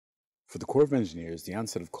For the Corps of Engineers, the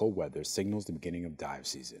onset of cold weather signals the beginning of dive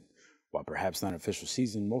season. While perhaps not an official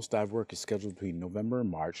season, most dive work is scheduled between November and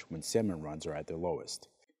March when salmon runs are at their lowest.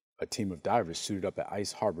 A team of divers suited up at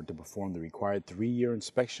Ice Harbor to perform the required 3-year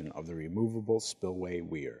inspection of the Removable Spillway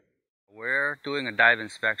Weir. We're doing a dive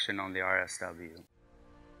inspection on the RSW.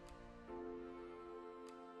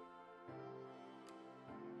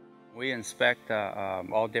 We inspect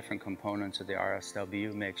all different components of the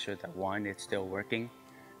RSW, make sure that one, it's still working,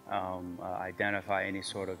 identify any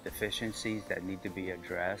sort of deficiencies that need to be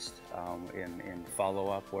addressed in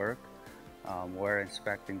follow-up work. We're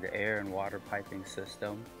inspecting the air and water piping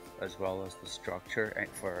system as well as the structure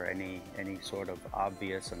for any sort of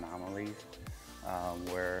obvious anomalies.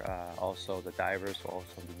 Where also the divers will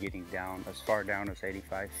also be getting down as far down as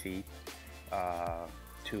 85 feet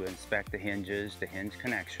to inspect the hinges, the hinge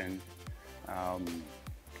connection,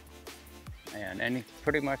 and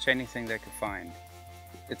pretty much anything they could find.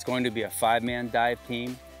 It's going to be a 5-man dive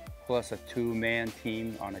team plus a 2-man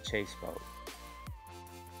team on a chase boat.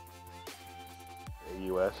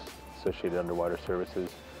 AUS, Associated Underwater Services,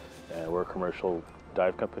 and we're a commercial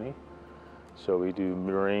dive company. So we do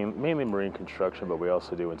mainly marine construction, but we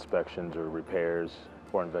also do inspections or repairs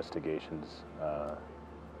or investigations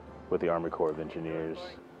with the Army Corps of Engineers.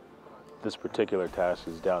 This particular task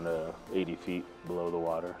is down to 80 feet below the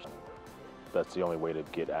water. That's the only way to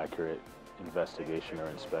get accurate investigation or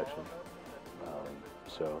inspection.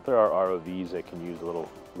 So there are ROVs that can use little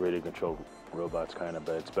radio control robots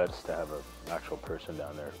but it's best to have an actual person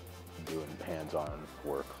down there doing hands-on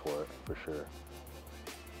work for it, for sure.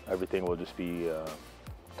 Everything will just be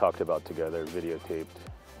talked about together, videotaped,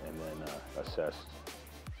 and then assessed.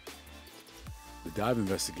 The dive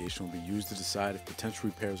investigation will be used to decide if potential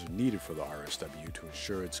repairs are needed for the RSW to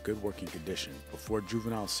ensure its good working condition before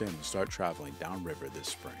juvenile salmon start traveling downriver this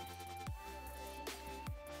spring.